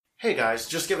Hey guys,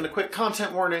 just giving a quick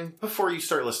content warning before you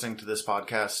start listening to this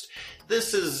podcast.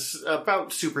 This is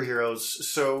about superheroes,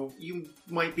 so you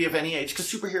might be of any age,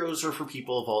 because superheroes are for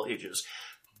people of all ages.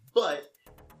 But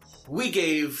we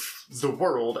gave the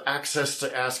world access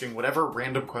to asking whatever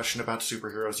random question about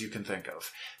superheroes you can think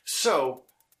of. So,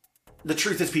 the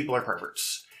truth is people are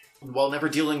perverts. While never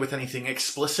dealing with anything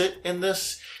explicit in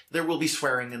this, there will be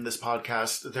swearing in this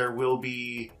podcast. There will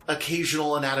be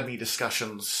occasional anatomy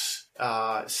discussions.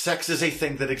 Sex is a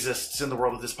thing that exists in the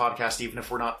world of this podcast, even if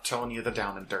we're not telling you the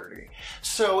down and dirty.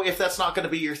 So if that's not going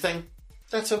to be your thing,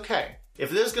 that's okay.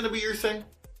 If it is going to be your thing,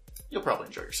 you'll probably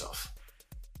enjoy yourself.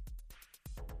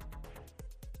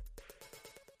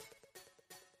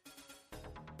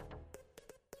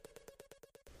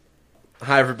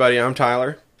 Hi everybody, I'm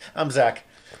Tyler. I'm Zach.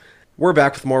 We're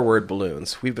back with more word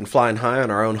balloons. We've been flying high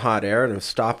on our own hot air and have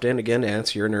stopped in again to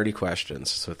answer your nerdy questions.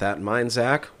 So with that in mind,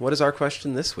 Zach, what is our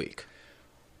question this week?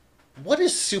 What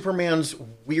is Superman's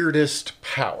weirdest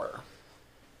power?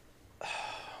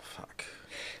 Fuck.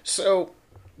 So,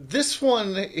 this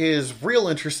one is real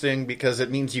interesting because it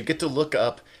means you get to look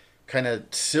up kind of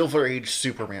Silver Age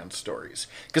Superman stories.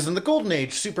 Because in the Golden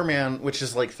Age, Superman, which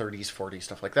is like 30s, 40s,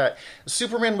 stuff like that,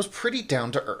 Superman was pretty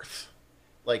down to earth.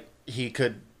 Like, he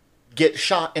could get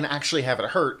shot and actually have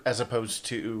it hurt, as opposed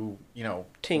to, you know...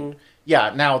 Ting.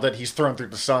 Yeah, now that he's thrown through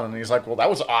the sun, and he's like, well, that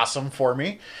was awesome for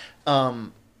me.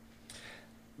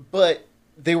 But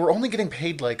they were only getting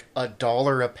paid like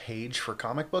 $1 a page for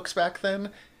comic books back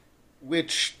then,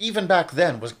 which even back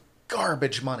then was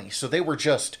garbage money. So they were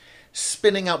just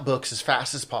spinning out books as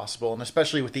fast as possible, and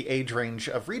especially with the age range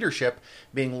of readership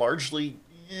being largely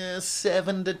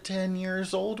 7 to 10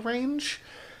 years old range.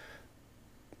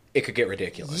 It could get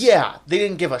ridiculous. Yeah, they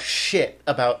didn't give a shit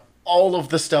about all of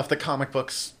the stuff that comic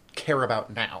books care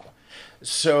about now.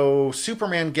 So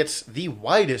Superman gets the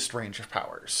widest range of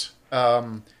powers.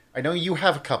 I know you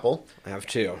have a couple. I have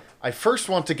two. I first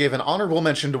want to give an honorable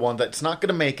mention to one that's not going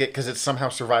to make it because it's somehow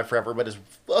survived forever, but is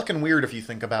fucking weird if you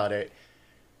think about it,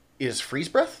 is freeze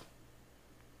breath.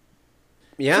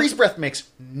 Yeah. Freeze breath makes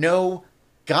no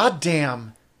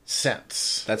goddamn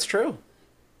sense. That's true.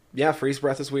 Yeah, freeze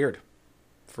breath is weird.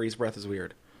 Freeze breath is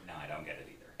weird. No, I don't get it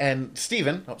either. And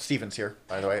Steven's here,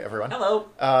 by the way, everyone. Hello.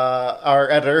 Our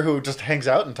editor who just hangs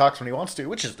out and talks when he wants to,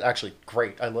 which is actually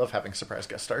great. I love having surprise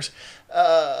guest stars.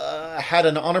 Had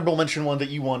an honorable mention one that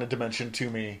you wanted to mention to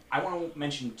me. I want to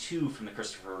mention two from the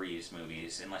Christopher Reeves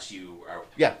movies, unless you are...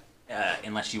 Yeah.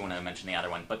 Unless you want to mention the other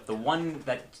one. But the one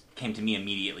that came to me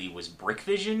immediately was Brick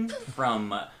Vision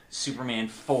from Superman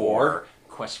 4,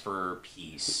 Quest for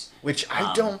Peace. Which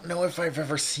I don't know if I've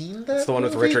ever seen that. It's the one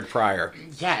with movie. Richard Pryor.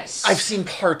 Yes. I've seen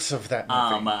parts of that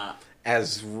movie.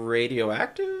 As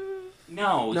radioactive?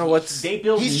 No. No, They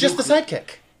build... He's just the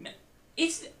sidekick.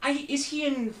 Is he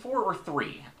in 4 or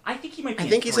 3? I think he might be I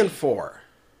think in he's 3. in 4.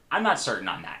 I'm not certain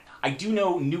on that. I do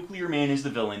know Nuclear Man is the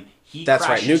villain. That's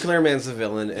right. Nuclear Man's the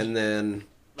villain, and then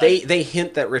they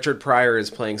hint that Richard Pryor is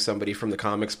playing somebody from the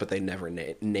comics, but they never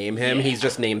name him. Yeah. He's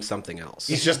just named something else.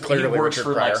 He's just clearly he works Richard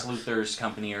for Pryor. Lex Luthor's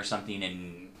company or something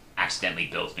and accidentally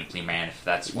builds Nuclear Man, if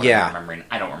that's what Yeah. I'm remembering.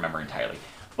 I don't remember entirely.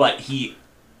 But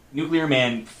Nuclear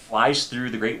Man flies through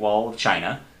the Great Wall of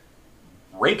China,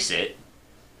 breaks it,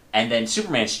 and then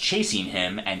Superman's chasing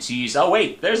him and sees, oh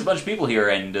wait, there's a bunch of people here,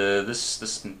 and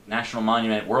this national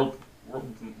monument, world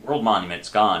monument's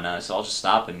gone, so I'll just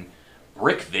stop and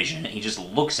Brick Vision. He just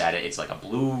looks at it. It's like a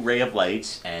blue ray of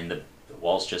light, and the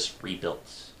wall's just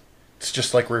rebuilt. It's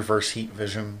just like reverse heat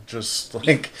vision. Just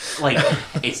like...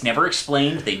 It's never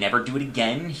explained. They never do it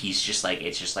again. It's just like,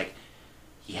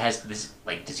 he has this,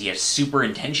 like, does he have super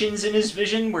intentions in his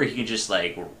vision where he can just,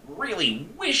 like, really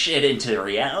wish it into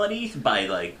reality by,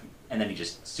 like, and then he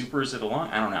just supers it along?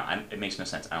 I don't know. It makes no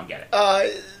sense. I don't get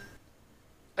it.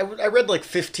 I read like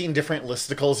 15 different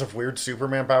listicles of weird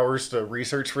Superman powers to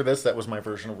research for this. That was my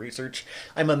version of research.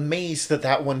 I'm amazed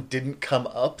that one didn't come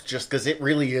up just because it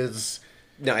really is...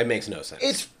 No, it makes no sense.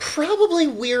 It's probably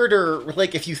weirder,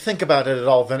 like, if you think about it at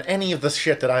all, than any of the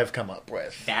shit that I've come up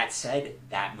with. That said,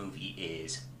 that movie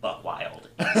is buck wild.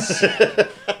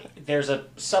 There's a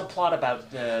subplot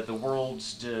about the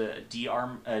world's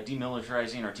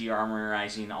demilitarizing or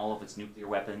de-armorizing all of its nuclear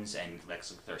weapons, and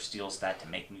Lex Luthor steals that to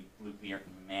make Nuclear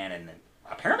Man, and then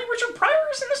apparently Richard Pryor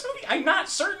is in this movie? I'm not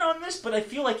certain on this, but I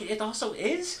feel like it also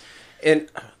is.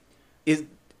 And is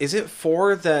it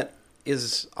 4 that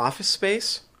is Office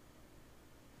Space?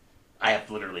 I have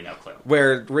literally no clue.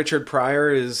 Where Richard Pryor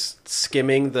is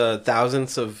skimming the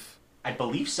thousandths of... I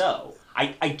believe so.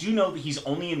 I do know that he's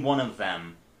only in one of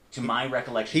them. To my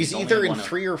recollection, He's either in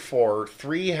 3 or 4.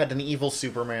 3 had an evil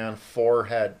Superman. 4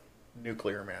 had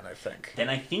Nuclear Man, I think. Then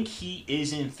I think he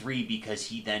is in 3 because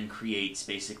he then creates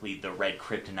basically the red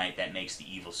kryptonite that makes the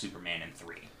evil Superman in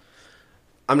 3.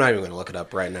 I'm not even going to look it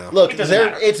up right now. Look, It doesn't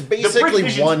matter. it's The Brick basically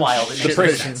Vision's one wild. It shit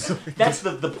makes vision. sense. That's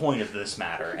the point of this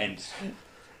matter. And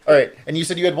All right, and you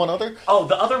said you had one other? oh,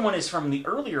 the other one is from the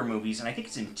earlier movies, and I think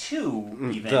it's in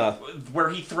 2 even, duh. where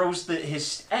he throws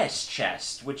his S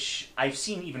chest, which I've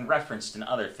seen even referenced in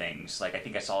other things. Like I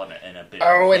think I saw it in a bit.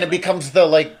 Oh, and it becomes the,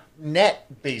 like, net,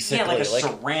 basically. yeah, like a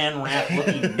saran wrap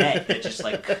looking net that just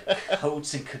like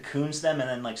coats and cocoons them, and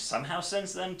then like somehow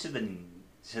sends them to the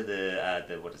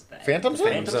what is that? Phantom Zone?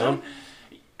 Phantom Zone.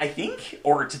 I think,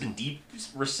 or to the deep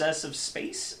recess of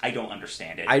space. I don't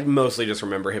understand it. I mostly just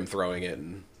remember him throwing it.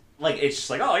 And... Like, it's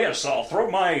just like, oh yes, I'll throw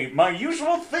my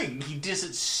usual thing. He does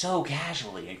it so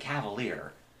casually and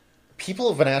cavalier. People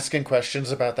have been asking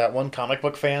questions about that one, comic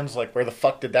book fans, like, where the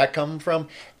fuck did that come from?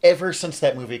 Ever since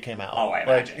that movie came out. Oh, I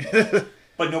Like, imagine.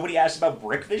 But nobody asked about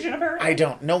Brick Vision, apparently? I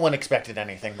don't. No one expected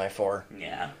anything by 4.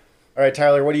 Yeah. All right,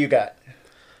 Tyler, what do you got?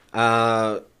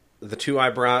 The 2 I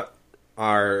brought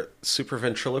are super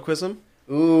ventriloquism.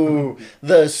 Ooh,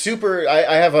 the super...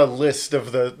 I have a list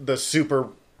of the super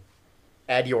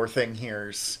add your thing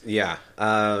here's. Yeah.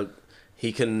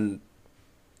 He can...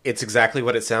 It's exactly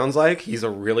what it sounds like. He's a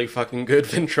really fucking good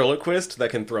ventriloquist that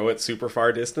can throw at super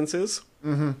far distances.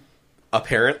 Mm-hmm.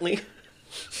 Apparently.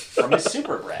 From his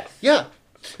super breath. Yeah.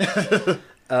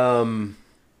 And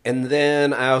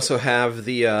then I also have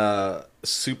the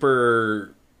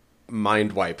super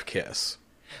mind wipe kiss.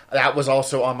 That was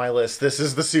also on my list. This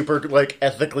is the super, like,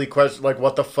 ethically question, like,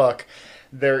 what the fuck?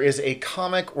 There is a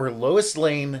comic where Lois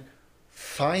Lane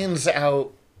finds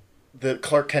out that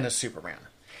Clark Kent is Superman.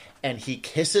 And he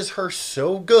kisses her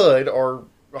so good, or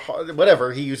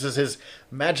whatever, he uses his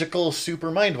magical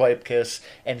super mind wipe kiss,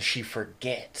 and she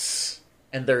forgets.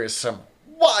 And there is some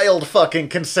wild fucking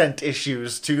consent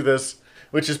issues to this,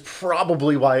 which is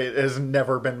probably why it has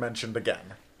never been mentioned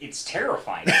again. It's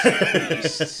terrifying, to say the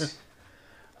least.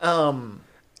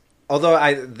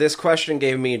 Although this question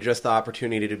gave me just the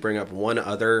opportunity to bring up one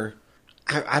other...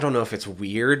 I don't know if it's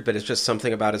weird, but it's just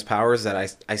something about his powers that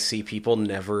I see people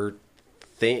never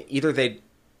think... Either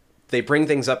they bring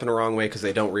things up in a wrong way because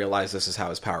they don't realize this is how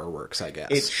his power works, I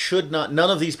guess. It should not... None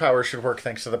of these powers should work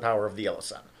thanks to the power of the Yellow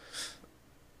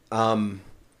Sun.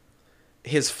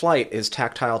 His flight is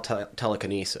tactile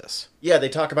telekinesis. Yeah, they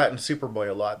talk about it in Superboy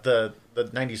a lot. The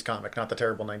 90s comic, not the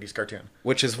terrible 90s cartoon.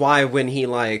 Which is why when he,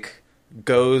 like,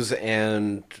 goes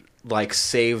and, like,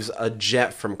 saves a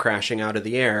jet from crashing out of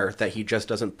the air, that he just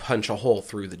doesn't punch a hole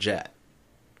through the jet.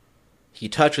 He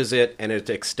touches it, and it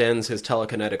extends his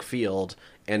telekinetic field,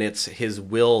 and it's his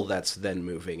will that's then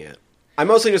moving it. I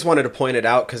mostly just wanted to point it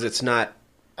out because it's not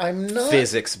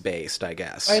physics-based, I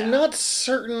guess. I'm not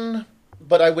certain,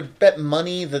 but I would bet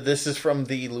money that this is from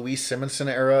the Louise Simonson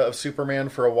era of Superman.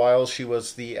 For a while, she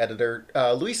was the editor.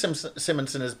 Louise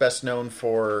Simonson is best known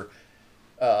for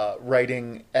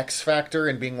writing X Factor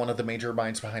and being one of the major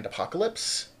minds behind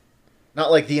Apocalypse. Not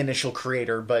like the initial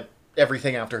creator, but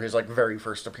everything after his, like, very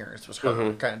first appearance was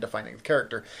her kind of defining the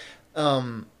character.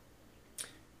 And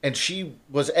she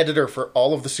was editor for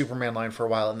all of the Superman line for a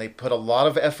while, and they put a lot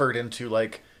of effort into,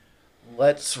 like,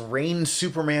 let's rein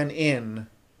Superman in,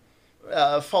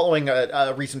 following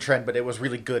a recent trend, but it was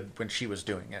really good when she was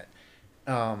doing it.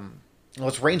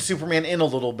 Let's rein Superman in a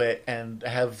little bit and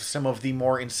have some of the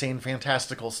more insane,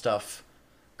 fantastical stuff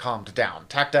calmed down.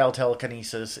 Tactile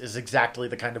telekinesis is exactly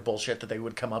the kind of bullshit that they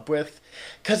would come up with,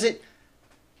 because it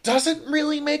doesn't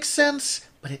really make sense,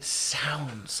 but it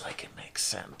sounds like it makes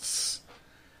sense.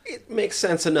 It makes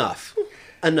sense enough.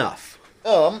 Enough.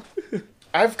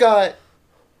 I've got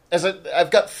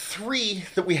 3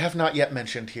 that we have not yet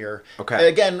mentioned here. Okay.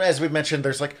 Again, as we've mentioned,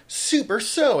 there's like super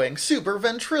sewing, super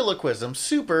ventriloquism,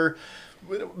 super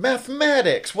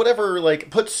mathematics, whatever, like,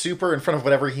 put super in front of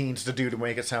whatever he needs to do to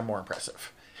make it sound more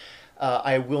impressive.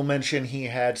 I will mention he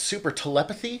had super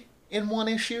telepathy in one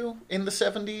issue in the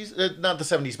 70s. Not the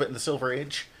 70s, but in the Silver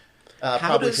Age. How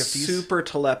Probably does 50s. super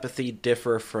telepathy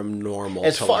differ from normal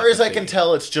As telepathy? far as I can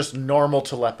tell, it's just normal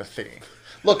telepathy.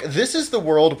 Look, this is the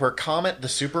world where Comet the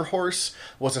Super Horse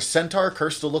was a centaur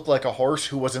cursed to look like a horse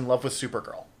who was in love with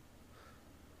Supergirl.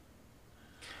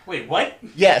 Wait, what?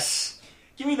 Yes.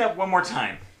 Give me that one more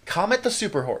time. Comet the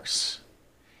Super Horse.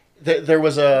 There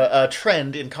was a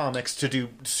trend in comics to do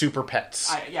super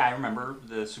pets. I remember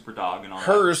the super dog and all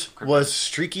Hers that. was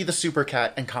Streaky the Super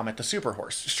Cat and Comet the Super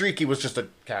Horse. Streaky was just a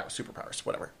cat with superpowers.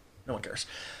 Whatever. No one cares.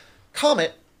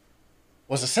 Comet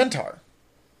was a centaur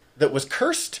that was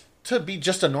cursed to be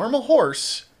just a normal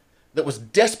horse that was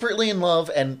desperately in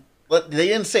love and, they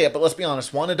didn't say it, but let's be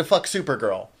honest, wanted to fuck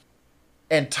Supergirl.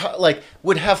 and like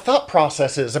would have thought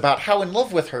processes about how in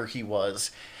love with her he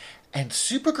was. And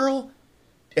Supergirl,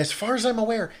 as far as I'm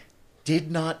aware,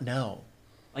 did not know.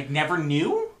 Like, never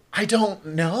knew? I don't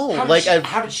know.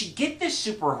 How did she get this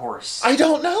super horse? I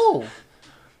don't know.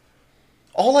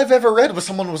 All I've ever read was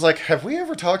someone was like, have we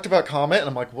ever talked about Comet? And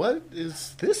I'm like, what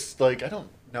is this? Like, I don't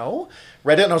know.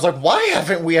 Read it and I was like, why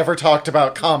haven't we ever talked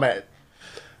about Comet?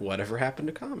 Whatever happened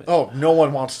to Comet? Oh, no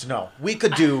one wants to know. We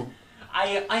could do...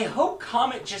 I hope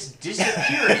Comet just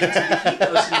disappeared into the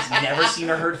ethos and is never seen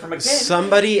or heard from again.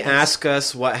 Somebody ask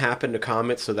us what happened to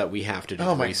Comet so that we have to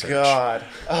do research. Oh my god.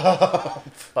 Oh,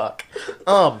 fuck.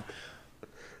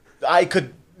 I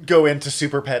could go into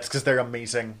Super Pets because they're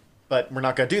amazing, but we're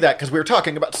not going to do that because we were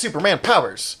talking about Superman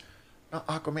powers. Not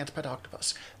Aquaman's pet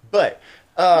octopus. But,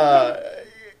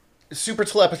 Super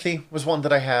Telepathy was one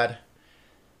that I had.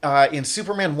 In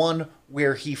Superman 1,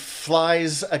 where he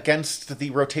flies against the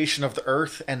rotation of the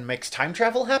Earth and makes time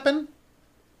travel happen.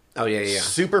 Oh, yeah.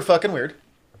 Super fucking weird.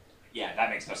 Yeah, that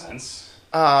makes no sense.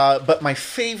 But my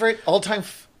favorite all-time...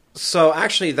 So,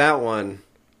 actually, that one,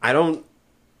 I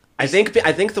think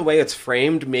the way it's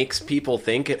framed makes people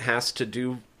think it has to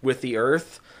do with the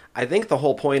Earth. I think the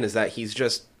whole point is that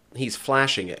he's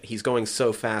flashing it. He's going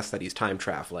so fast that he's time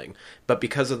traveling. But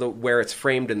because of where it's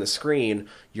framed in the screen,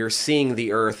 you're seeing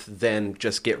the Earth then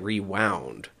just get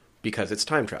rewound because it's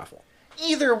time travel.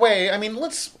 Either way, I mean,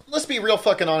 let's be real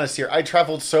fucking honest here. I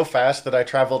traveled so fast that I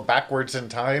traveled backwards in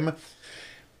time.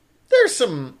 That's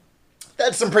some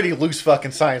pretty loose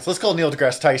fucking science. Let's call Neil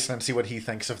deGrasse Tyson and see what he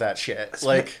thinks of that shit.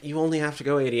 Like, you only have to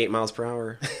go 88 miles per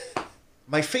hour.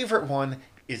 My favorite one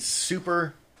is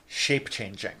super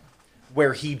shape-changing,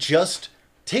 where he just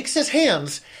takes his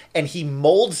hands and he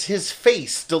molds his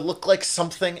face to look like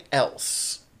something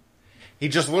else. He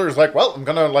just literally is like, well, I'm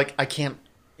gonna, like, I can't,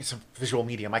 it's a visual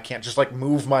medium, I can't just, like,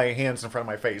 move my hands in front of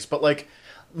my face, but, like,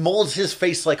 molds his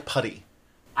face like putty.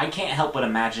 I can't help but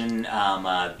imagine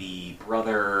the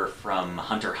brother from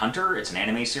Hunter x Hunter. It's an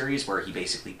anime series where he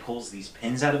basically pulls these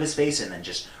pins out of his face and then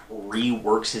just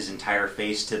reworks his entire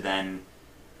face to then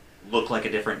look like a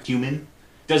different human.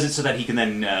 Does it so that he can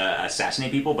then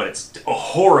assassinate people, but it's a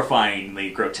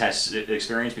horrifyingly grotesque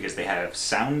experience because they have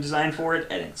sound design for it,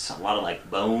 and it's a lot of, like,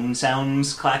 bone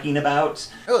sounds clacking about.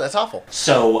 Oh, that's awful.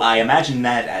 So I imagine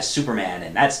that as Superman,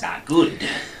 and that's not good.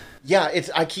 Yeah,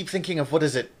 I keep thinking of, what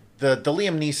is it? The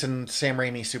Liam Neeson, Sam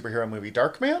Raimi superhero movie,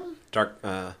 Darkman?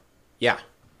 Yeah.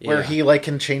 Where he, like,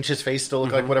 can change his face to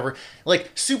look like whatever.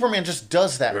 Like, Superman just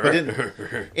does that. But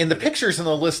in the pictures and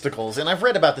the listicles, and I've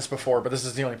read about this before, but this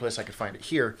is the only place I could find it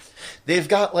here, they've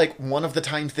got, like, one of the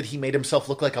times that he made himself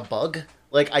look like a bug.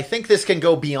 Like, I think this can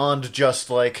go beyond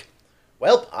just, like,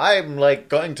 well, I'm, like,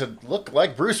 going to look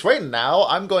like Bruce Wayne now.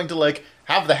 I'm going to, like,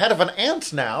 have the head of an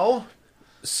ant now.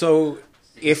 So,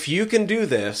 if you can do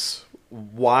this,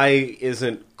 why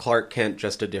isn't Clark Kent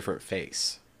just a different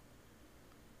face?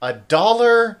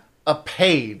 $1 a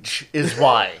page is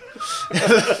why.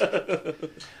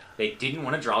 They didn't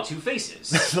want to draw two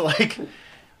faces. Like,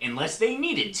 unless they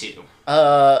needed to.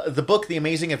 The book, The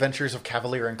Amazing Adventures of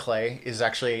Cavalier and Clay, is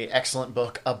actually an excellent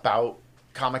book about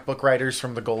comic book writers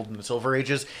from the Golden and Silver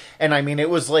Ages. And I mean, it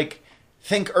was like,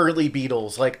 think early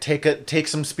Beatles, like take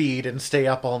some speed and stay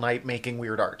up all night making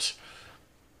weird art.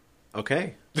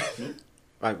 Okay.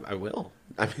 I will.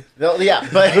 I mean... Yeah,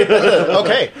 but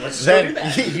okay.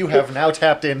 Then you have now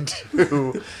tapped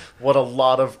into what a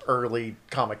lot of early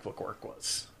comic book work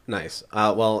was. Nice.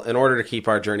 Well, in order to keep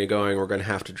our journey going, we're going to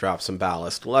have to drop some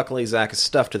ballast. Luckily, Zach is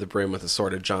stuffed to the brim with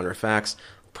assorted genre facts.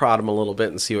 Prod him a little bit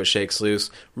and see what shakes loose.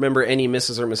 Remember, any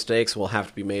misses or mistakes will have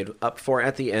to be made up for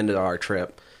at the end of our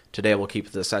trip. Today, we'll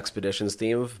keep this expedition's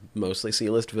theme of mostly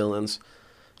C-list villains.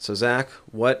 So, Zach,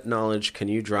 what knowledge can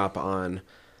you drop on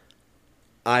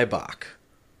Ibok?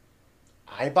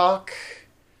 Ibok?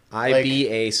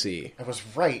 IBAC. I was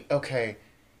right. Okay.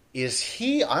 Is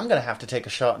he... I'm going to have to take a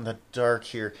shot in the dark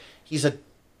here. He's a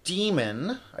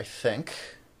demon, I think.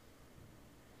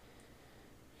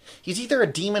 He's either a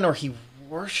demon or he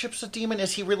worships a demon.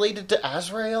 Is he related to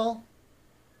Azrael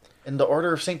in the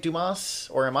Order of St. Dumas?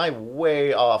 Or am I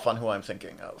way off on who I'm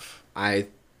thinking of?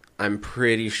 I'm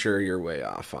pretty sure you're way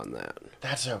off on that.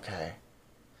 That's okay.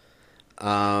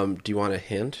 Do you want a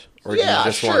hint? Or yeah, do you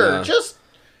just sure. Wanna... Just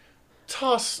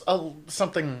toss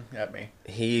something at me.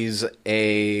 He's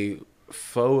a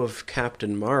foe of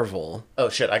Captain Marvel. Oh,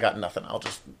 shit, I got nothing. I'll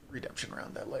just redemption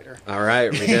round that later. All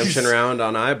right, redemption round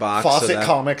on Ibok. Fawcett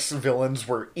Comics villains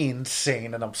were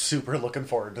insane, and I'm super looking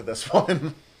forward to this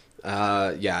one.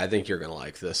 Yeah, I think you're going to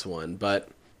like this one. But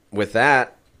with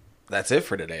that, that's it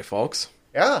for today, folks.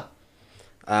 Yeah.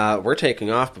 We're taking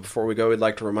off, but before we go, we'd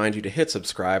like to remind you to hit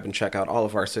subscribe and check out all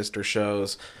of our sister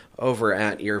shows over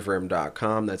at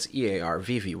earvrim.com. That's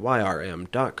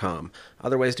EARVVYRM.com.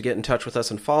 Other ways to get in touch with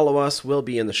us and follow us will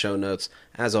be in the show notes.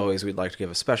 As always, we'd like to give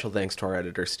a special thanks to our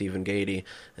editor, Stephen Gady.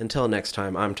 Until next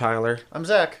time, I'm Tyler. I'm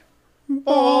Zach.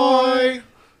 Bye!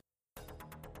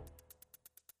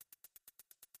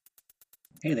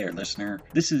 Hey there, listener.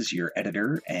 This is your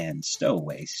editor and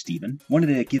stowaway, Stephen.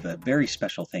 Wanted to give a very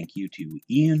special thank you to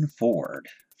Ian Ford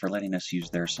for letting us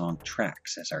use their song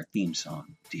Tracks as our theme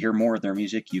song. To hear more of their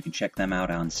music, you can check them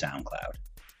out on SoundCloud.